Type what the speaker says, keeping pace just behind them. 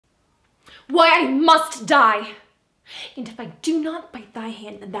why I must die. And if I do not bite thy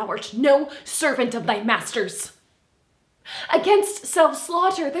hand, then thou art no servant of thy master's. Against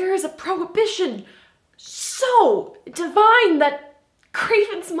self-slaughter there is a prohibition so divine that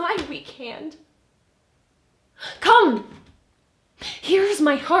cravens my weak hand. Come, here's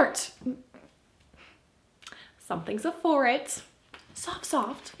my heart. Something's afore it. Soft,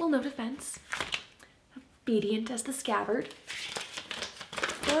 soft, will no defense. Obedient as the scabbard.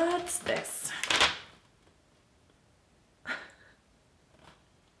 What's this?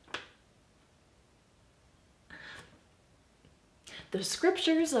 The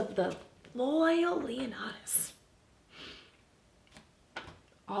scriptures of the loyal Leonatus.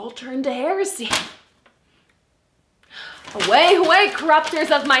 All turned to heresy. Away, away,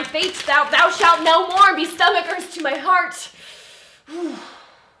 corrupters of my fate, thou shalt no more be stomachers to my heart.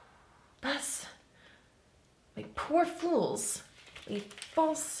 Thus, my poor fools leave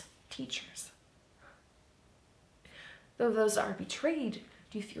false teachers. Though those are betrayed,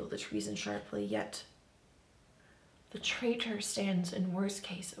 do feel the treason sharply, yet the traitor stands in worse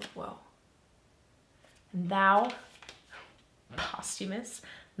case of woe. And thou, Posthumus,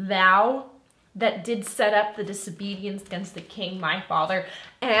 thou that did set up the disobedience against the king my father,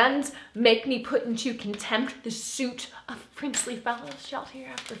 and make me put into contempt the suit of princely fellows, shalt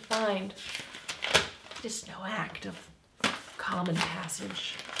hereafter find it is no act of common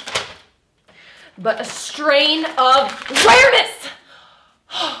passage, but a strain of awareness.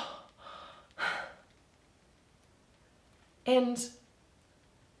 And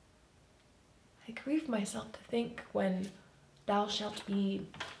I grieve myself to think when thou shalt be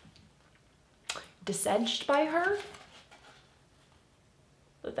disedged by her,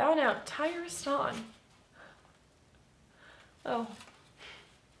 that thou now tirest on. Oh,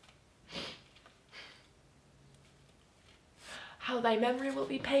 how thy memory will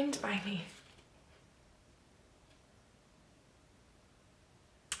be panged by me.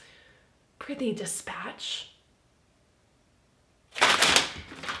 Prithee, dispatch.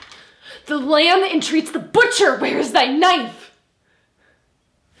 The lamb entreats the butcher. Where is thy knife?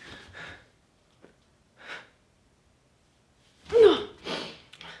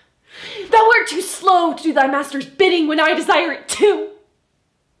 Thou art too slow to do thy master's bidding when I desire it too.